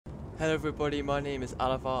Hello everybody, my name is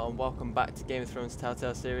Alavar and welcome back to Game of Thrones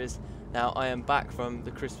Telltale series. Now I am back from the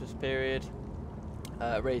Christmas period,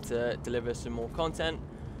 ready to deliver some more content.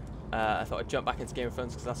 I thought I'd jump back into Game of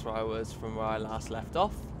Thrones because that's where I was from where I last left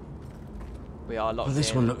off. We are locked in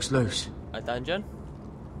this one looks loose. A dungeon,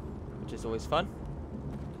 which is always fun.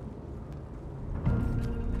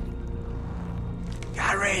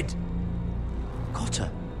 Garrett! Cotter,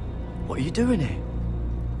 what are you doing here?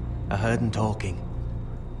 I heard him talking.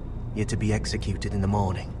 You're to be executed in the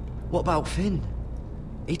morning. What about Finn?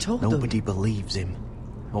 He told them. Nobody believes him,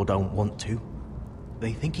 or don't want to.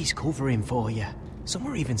 They think he's covering for you. Some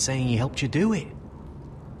are even saying he helped you do it.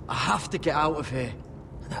 I have to get out of here.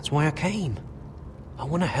 That's why I came. I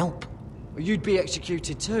want to help. You'd be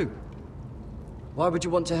executed too. Why would you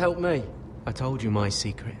want to help me? I told you my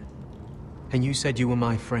secret. And you said you were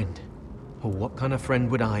my friend. Well, what kind of friend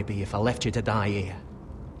would I be if I left you to die here?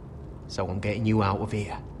 So I'm getting you out of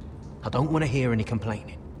here. I don't want to hear any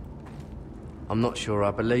complaining. I'm not sure I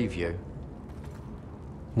believe you.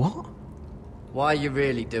 What? Why are you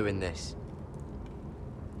really doing this?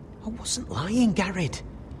 I wasn't lying, Garrett.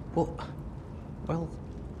 But, well,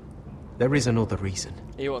 there is another reason.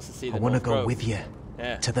 He wants to see the I want to North go Grove. with you.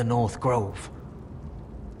 Yeah. To the North Grove.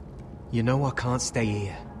 You know I can't stay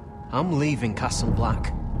here. I'm leaving Castle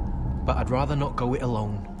Black. But I'd rather not go it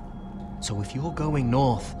alone. So if you're going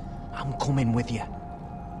north, I'm coming with you.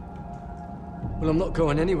 Well, I'm not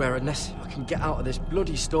going anywhere unless I can get out of this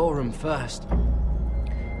bloody storeroom first.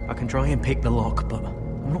 I can try and pick the lock, but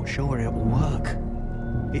I'm not sure it'll work.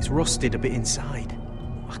 It's rusted a bit inside.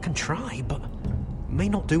 I can try, but it may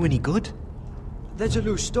not do any good. There's a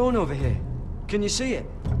loose stone over here. Can you see it?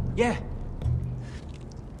 Yeah.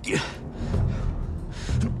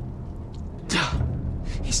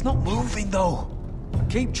 It's not moving, though.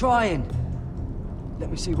 Keep trying.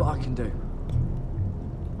 Let me see what I can do.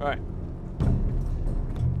 Right.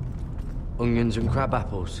 Onions and crab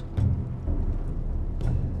apples.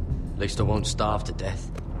 At least I won't starve to death.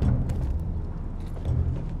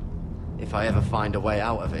 If I ever find a way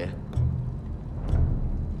out of here.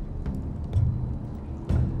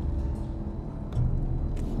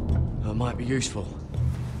 That might be useful.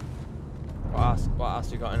 What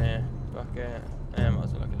else you got in here? Bucket. Yeah, might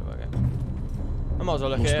as well look at the bucket. I might as well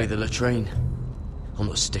look Must at be it. the latrine. I'm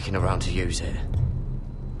not sticking around to use it.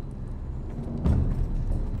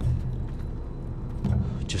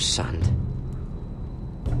 Just sand.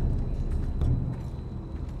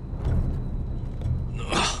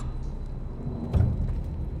 Ugh.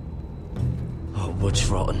 Oh, wood's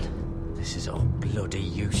rotten. This is all bloody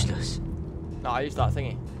useless. No, I used that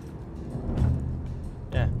thingy.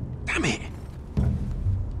 Yeah. Damn it!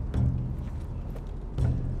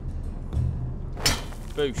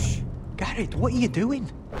 Boosh. Garrett, what are you doing?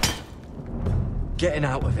 Getting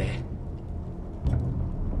out of here.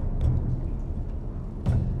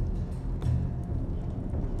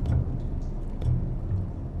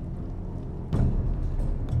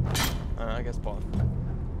 I guess bottom.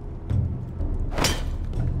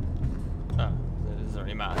 Oh, it doesn't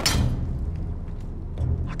really matter.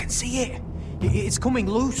 I can see it. It's coming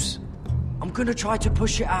loose. I'm gonna try to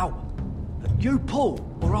push it out. You pull,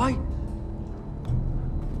 all right?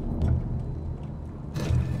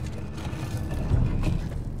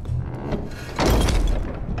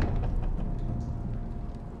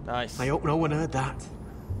 Nice. I hope no one heard that.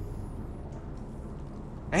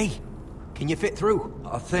 Hey, can you fit through?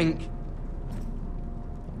 I think.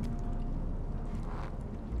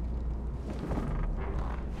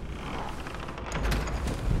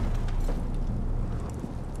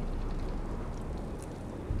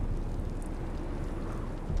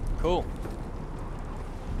 Cool.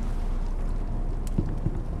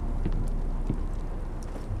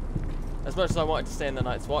 As much as I wanted to stay in the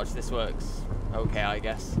Night's Watch, this works okay, I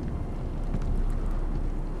guess.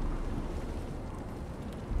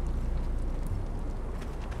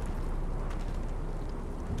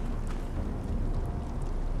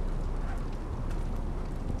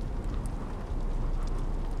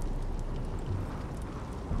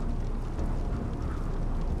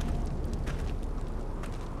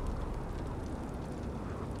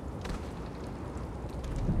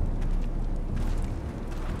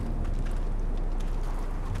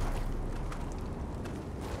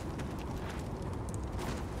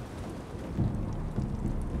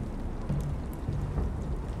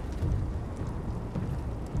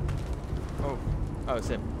 Oh, it's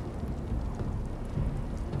him.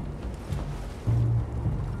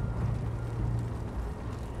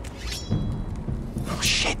 Oh,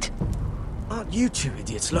 shit! Aren't you two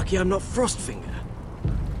idiots lucky I'm not Frostfinger?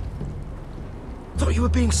 Thought you were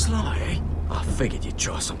being sly, eh? I figured you'd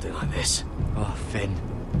try something like this. Oh, Finn.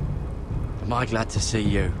 Am I glad to see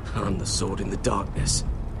you? I'm the sword in the darkness.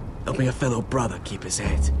 Helping a fellow brother keep his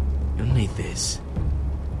head. You'll need this.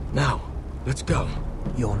 Now, let's go.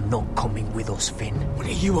 You're not coming with us, Finn. What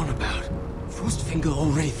are you on about? Frostfinger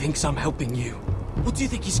already thinks I'm helping you. What do you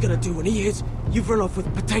think he's gonna do when he hears you've run off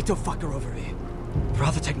with Potato Fucker over here? I'd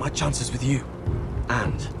rather take my chances with you.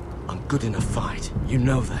 And I'm good in a fight. You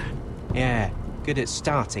know that. Yeah, good at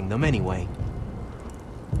starting them anyway.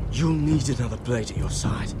 You'll need another blade at your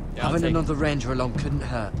side. Yeah, Having another ranger along couldn't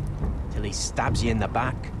hurt. Till he stabs you in the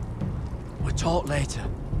back. We'll talk later.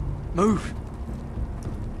 Move!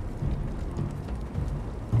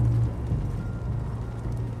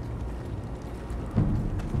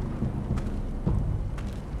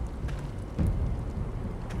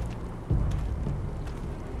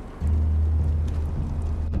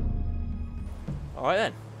 Alright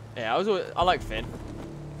then. Yeah, I like Finn.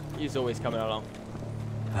 He's always coming along.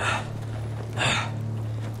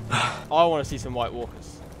 I want to see some White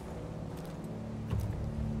Walkers.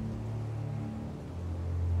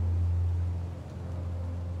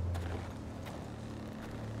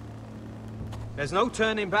 There's no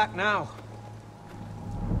turning back now.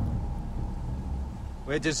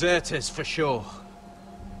 We're deserters for sure.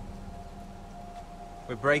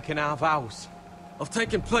 We're breaking our vows. I've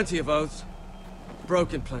taken plenty of oaths.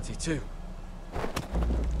 Broken plenty too.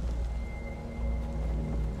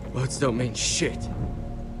 Words don't mean shit.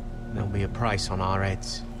 There'll be a price on our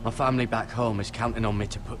heads. My family back home is counting on me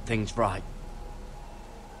to put things right.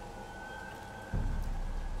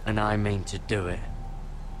 And I mean to do it.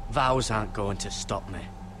 Vows aren't going to stop me.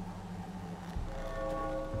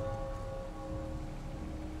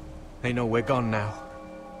 They know we're gone now.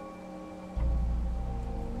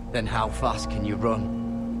 Then how fast can you run?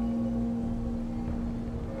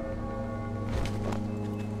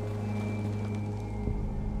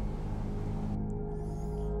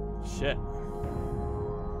 Shit.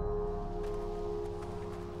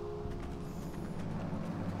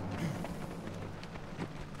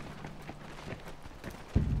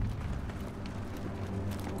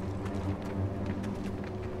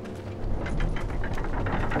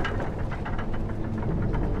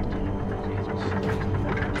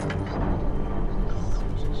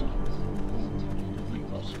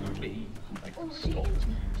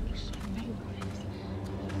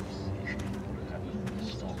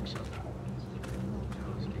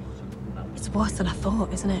 It's worse than I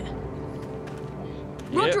thought, isn't it?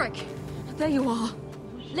 Roderick! There you are.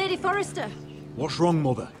 Lady Forrester. What's wrong,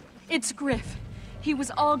 Mother? It's Griff. He was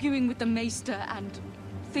arguing with the Maester and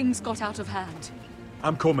things got out of hand.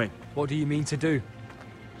 I'm coming. What do you mean to do?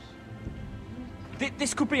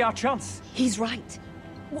 This could be our chance. He's right.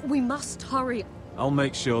 We must hurry. I'll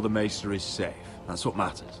make sure the Maester is safe. That's what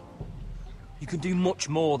matters. You can do much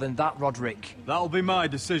more than that, Roderick. That'll be my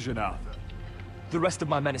decision, Arthur. The rest of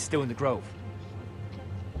my men are still in the grove.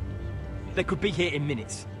 They could be here in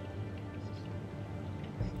minutes.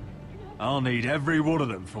 I'll need every one of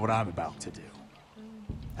them for what I'm about to do.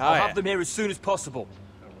 I'll have them here as soon as possible.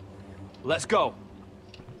 Let's go.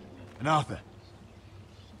 And Arthur,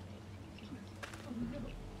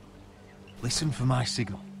 listen for my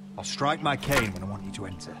signal. I'll strike my cane when I want you to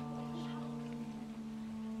enter.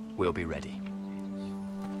 We'll be ready.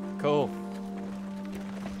 Cool.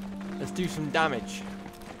 Let's do some damage.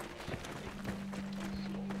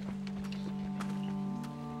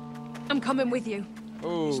 I'm coming with you.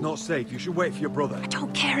 Ooh. It's not safe. You should wait for your brother. I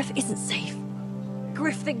don't care if it isn't safe.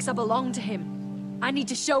 Griff thinks I belong to him. I need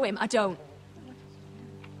to show him I don't.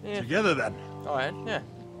 Yeah. Together, then. Alright, yeah.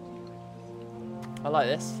 I like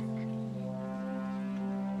this.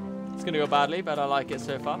 It's gonna go badly, but I like it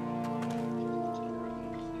so far.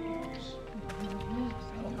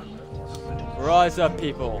 Rise up,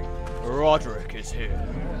 people. Roderick is here.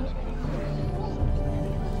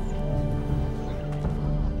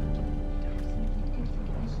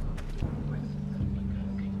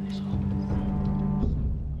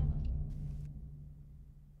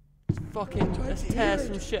 Let's tear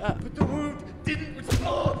some shit up. But the wound didn't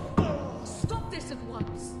respond. Stop this at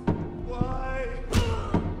once. Why?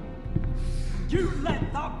 You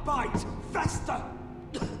let that bite fester!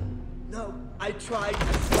 No, I tried.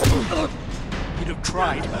 You'd have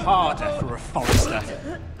tried harder for a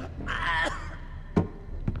Forrester.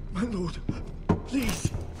 My lord,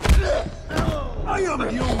 please. I am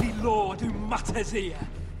the only lord who matters here.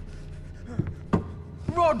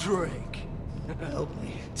 Roderick! Help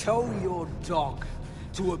me. Tell your dog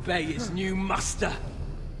to obey his new master.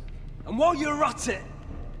 And while you're at it,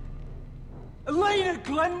 Elena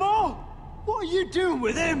Glenmore? What are you doing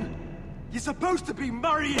with him? You're supposed to be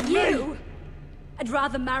marrying me! You I'd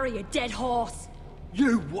rather marry a dead horse.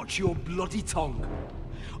 You watch your bloody tongue,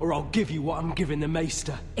 or I'll give you what I'm giving the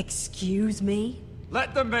Maester. Excuse me?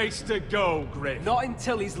 Let the Maester go, Griff. Not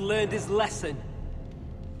until he's learned his lesson.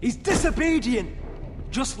 He's disobedient,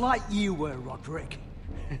 just like you were, Roderick.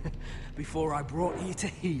 Before I brought you to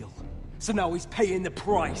heel. So now he's paying the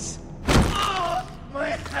price. My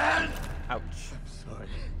hand! Ouch. Sorry.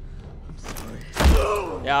 I'm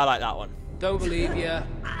sorry. Yeah, I like that one. Don't believe you.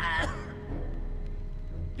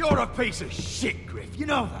 You're a piece of shit, Griff. You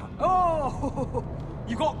know that. Oh,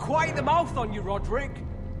 you got quite the mouth on you, Roderick.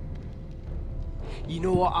 You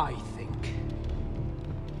know what I think?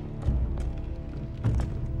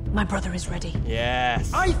 My brother is ready.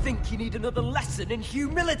 Yes. I think you need another lesson in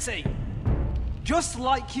humility. Just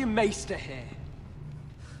like your Maester here.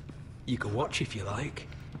 You can watch if you like.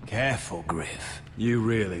 Careful, Griff. You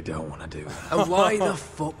really don't want to do that. And why the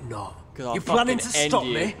fuck not? 'Cause I'll You planning to fucking end stop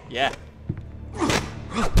you. me? Yeah.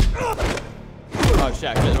 Oh shit,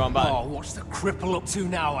 I clicked the wrong button. Oh, what's the cripple up to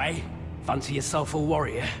now, eh? Fancy yourself a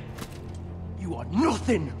warrior? You are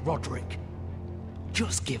nothing, Roderick.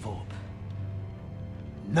 Just give up.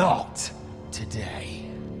 Not today.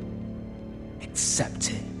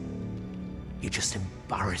 Accept it. You're just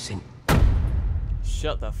embarrassing.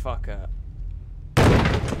 Shut the fuck up.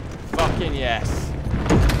 Fucking yes.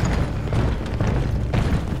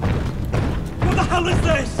 What the hell is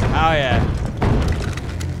this? Oh yeah.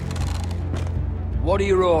 What are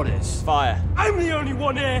your orders? Fire. I'm the only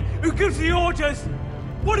one here who gives the orders.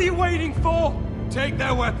 What are you waiting for? Take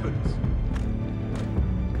their weapons.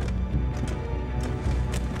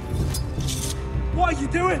 What are you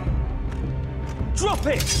doing? Drop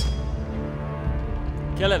it!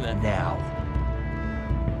 Kill him then. Now.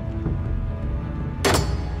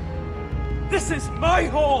 This is my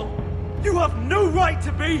hall! You have no right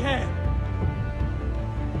to be here!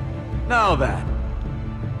 Now then,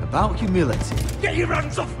 about humility. Get your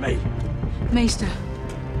hands off me! Maester,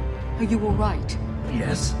 are you all right?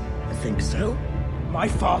 Yes, I think so. My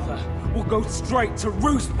father will go straight to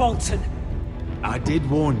Roose Bolton. I did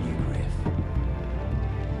warn you, Griff.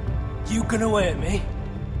 You gonna hurt me?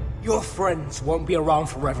 Your friends won't be around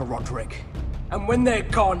forever, Roderick. And when they're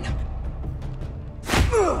gone...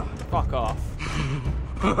 Fuck off.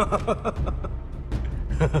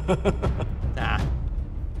 Nah.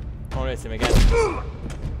 I won't hit him again.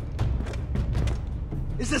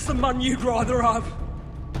 Is this the man you'd rather have?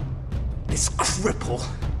 This cripple.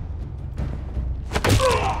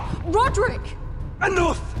 Roderick!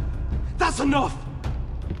 Enough! That's enough!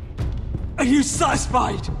 Are you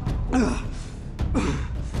satisfied?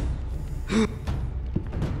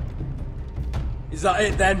 Is that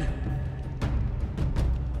it then?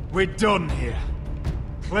 We're done here.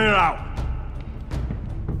 Clear out.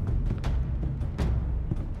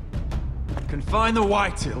 Confine the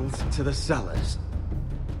Whitehills to the cellars.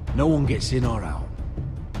 No one gets in or out.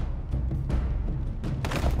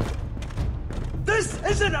 This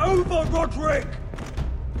isn't over, Roderick!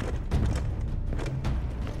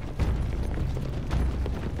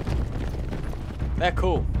 They're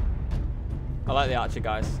cool. I like the archer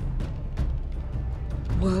guys.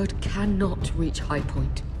 Word cannot reach High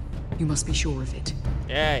Point. You must be sure of it.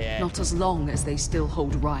 Yeah, yeah. Not as long as they still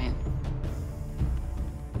hold Ryan.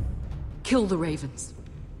 Kill the ravens.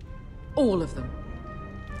 All of them.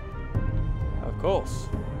 Of course.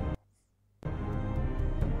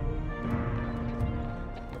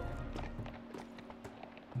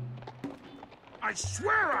 I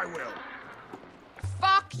swear I will!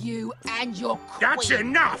 Fuck you and your queen. That's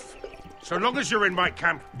enough! So long as you're in my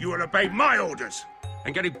camp, you will obey my orders.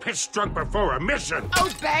 And getting pissed drunk before a mission.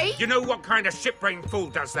 Obey? You know what kind of shit-brained fool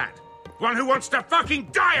does that? One who wants to fucking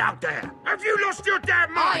die out there! Have you lost your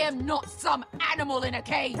damn mind? I am not some animal in a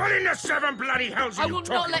cage. What in the seven bloody hells are I you will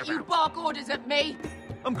talking not let about? you bark orders at me.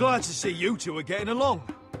 I'm glad to see you two are getting along.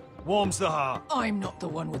 Warms the heart. I'm not the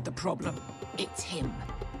one with the problem. It's him.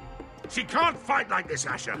 She can't fight like this,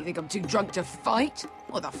 Asher. You think I'm too drunk to fight?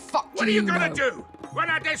 What the fuck What do are you know? gonna do? Run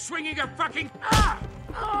out there swinging a fucking... Ah!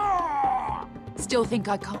 Ah! Still think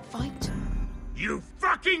I can't fight? You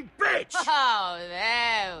fucking bitch! Oh,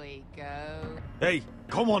 there we go. Hey,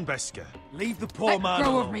 come on, Beska. Leave the poor Let man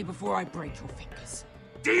go alone. of me before I break your fingers.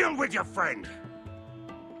 Deal with your friend.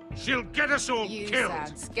 She'll get us all You killed.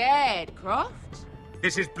 sound scared, Croft.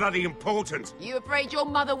 This is bloody important. You afraid your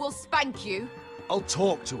mother will spank you? I'll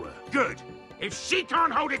talk to her. Good. If she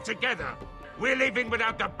can't hold it together, we're leaving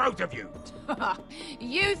without the both of you.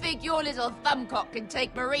 You think your little thumbcock can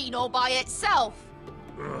take Marine all by itself?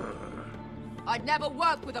 I'd never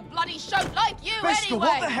work with a bloody shote like you Beska, anyway!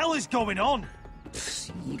 what the hell is going on?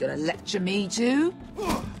 You gonna lecture me too?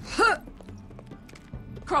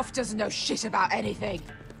 Croft doesn't know shit about anything.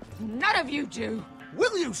 None of you do.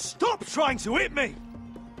 Will you stop trying to hit me?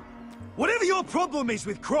 Whatever your problem is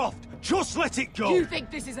with Croft, just let it go. You think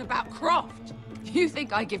this is about Croft? You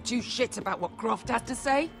think I give two shits about what Croft has to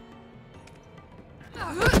say?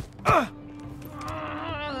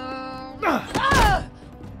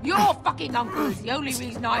 Your fucking uncle is the only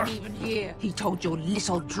reason I'm even here. He told your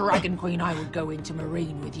little dragon queen I would go into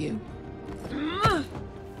Marine with you.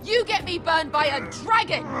 You get me burned by a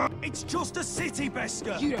dragon! It's just a city,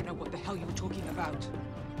 Beska. You don't know what the hell you were talking about.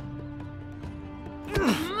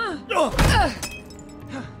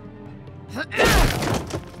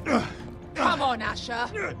 Come on, Asher.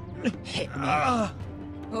 Hit me. Oh,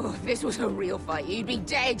 if this was a real fight, you'd be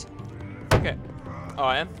dead. Okay. Oh,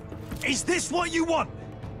 I am. Is this what you want?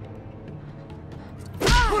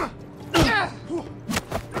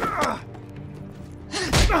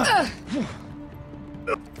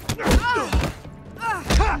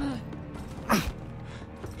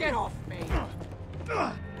 Get off me.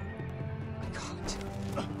 I can't.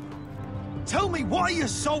 Tell me, what are you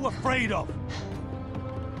so afraid of?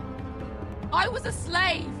 I was a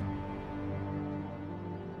slave.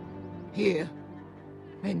 Here.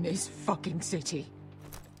 In this fucking city.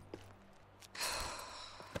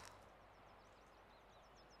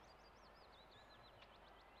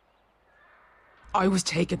 I was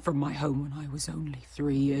taken from my home when I was only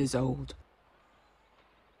 3 years old.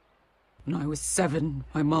 When I was 7,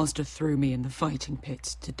 my master threw me in the fighting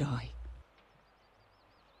pits to die.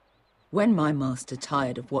 When my master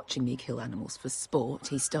tired of watching me kill animals for sport,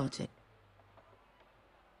 he started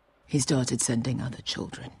sending other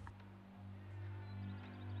children.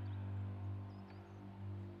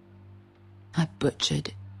 I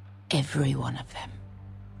butchered every one of them.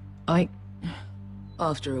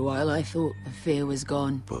 After a while, I thought the fear was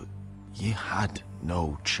gone. But you had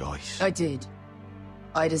no choice. I did.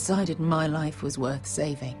 I decided my life was worth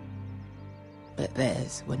saving. But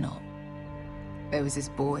theirs were not. There was this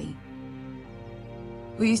boy.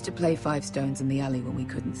 We used to play 5 stones in the alley when we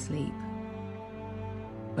couldn't sleep.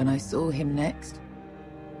 When I saw him next,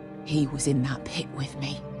 he was in that pit with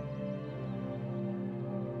me.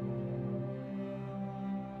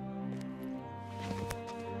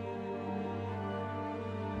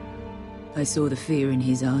 I saw the fear in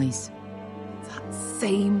his eyes. That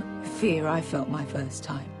same fear I felt my first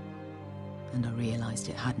time. And I realized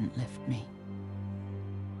it hadn't left me.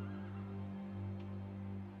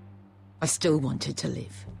 I still wanted to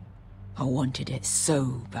live. I wanted it so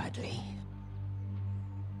badly.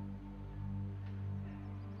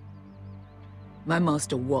 My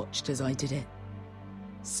master watched as I did it,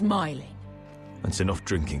 smiling. That's enough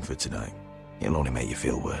drinking for tonight. It'll only make you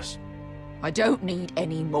feel worse. I don't need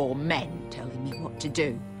any more men telling me what to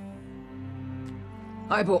do.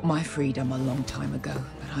 I bought my freedom a long time ago,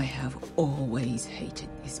 but I have always hated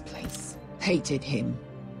this place. Hated him.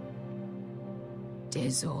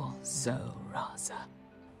 Dizor Zoraza.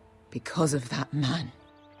 Because of that man.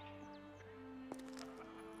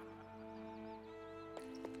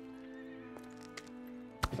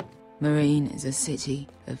 Marine is a city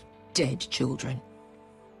of dead children.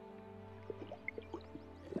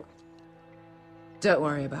 Don't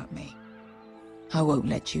worry about me. I won't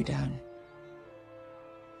let you down.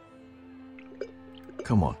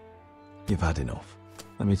 Come on. You've had enough.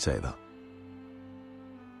 Let me take that.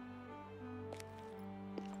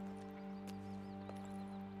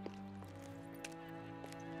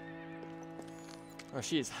 Oh,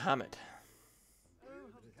 she is hammered.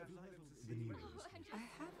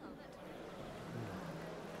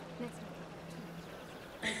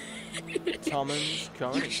 Tommen's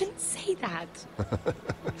current. You shouldn't say that.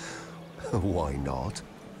 Why not?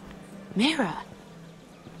 Mira,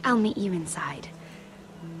 I'll meet you inside.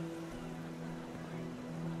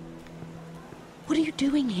 What are you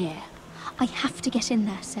doing here? I have to get in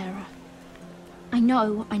there, Sarah. I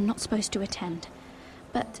know I'm not supposed to attend,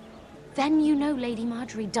 but... Then you know Lady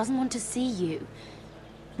Marjorie doesn't want to see you.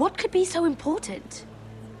 What could be so important?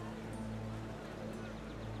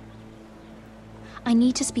 I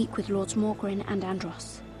need to speak with Lords Morgrin and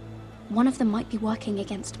Andros. One of them might be working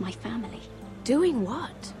against my family. Doing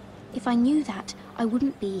what? If I knew that, I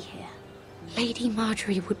wouldn't be here. Lady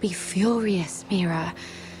Marjorie would be furious, Mira.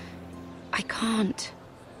 I can't.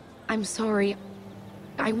 I'm sorry.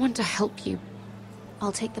 I want to help you.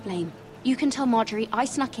 I'll take the blame. You can tell Marjorie I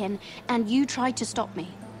snuck in, and you tried to stop me.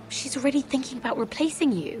 She's already thinking about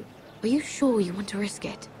replacing you. Are you sure you want to risk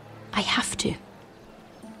it? I have to.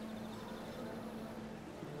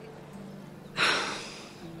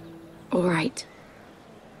 All right.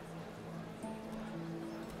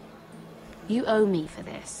 You owe me for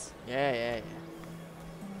this. Yeah.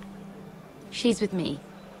 She's with me.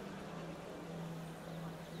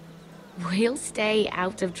 We'll stay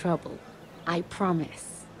out of trouble. I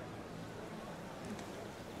promise.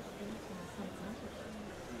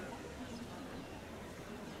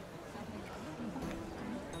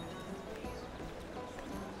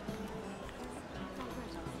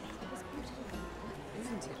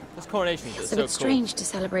 This coronation is Feels so a bit cool. strange to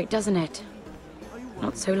celebrate, doesn't it?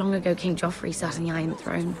 Not so long ago, King Joffrey sat on the Iron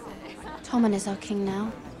Throne. Tommen is our king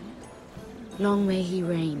now. Long may he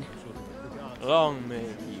reign. Long may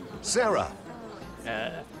he... Sarah!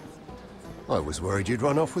 I was worried you'd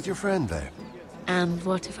run off with your friend there. And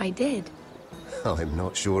what if I did? I'm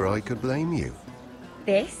not sure I could blame you.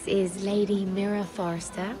 This is Lady Mira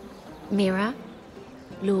Forrester. Mira,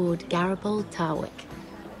 Lord Garibaldi Tarwick.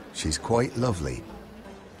 She's quite lovely.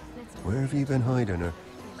 Where have you been hiding her?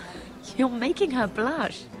 You're making her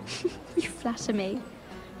blush. You flatter me.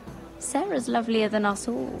 Sarah's lovelier than us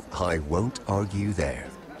all. I won't argue there.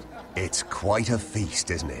 It's quite a feast,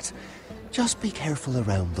 isn't it? Just be careful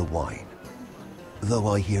around the wine. Though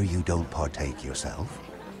I hear you don't partake yourself.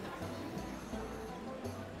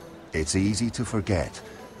 It's easy to forget.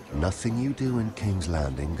 Nothing you do in King's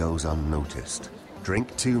Landing goes unnoticed.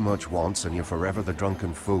 Drink too much once and you're forever the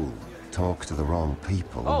drunken fool. Talk to the wrong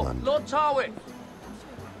people and... Lord Tarwick!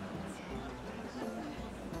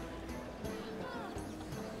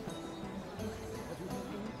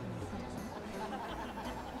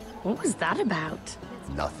 What was that about?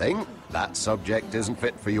 Nothing. That subject isn't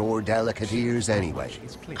fit for your delicate ears anyway.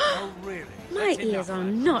 My ears are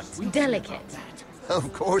not delicate.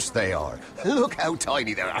 Of course they are. Look how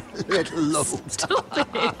tiny they are. Little lobes. Stop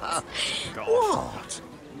it! What?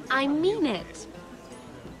 I mean it.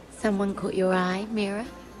 Someone caught your eye, Mira?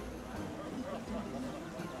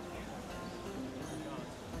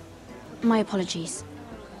 My apologies.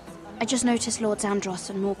 I just noticed Lords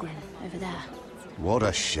Andros and Morgren over there. What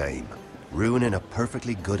a shame. Ruining a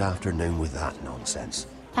perfectly good afternoon with that nonsense.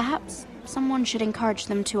 Perhaps someone should encourage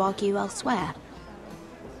them to argue elsewhere.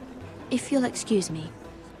 If you'll excuse me.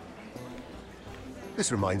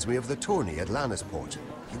 This reminds me of the tourney at Lannisport.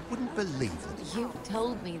 You wouldn't believe it. You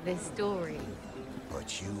told me this story.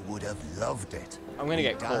 But you would have loved it. I'm gonna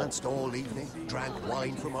get We caught. danced all evening, drank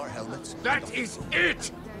wine from our helmets. That is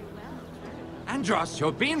it! Andros,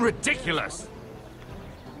 you're being ridiculous!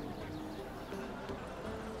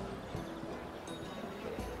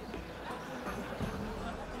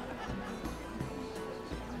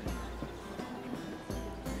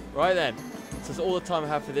 Right then, so that's all the time I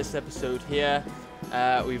have for this episode here.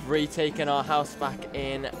 We've retaken our house back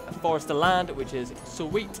in Forester Land, which is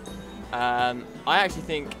sweet. I actually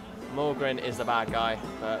think Morgren is the bad guy,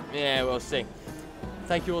 but yeah, we'll see.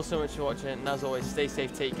 Thank you all so much for watching, and as always, stay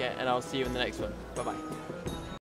safe, take care, and I'll see you in the next one. Bye-bye.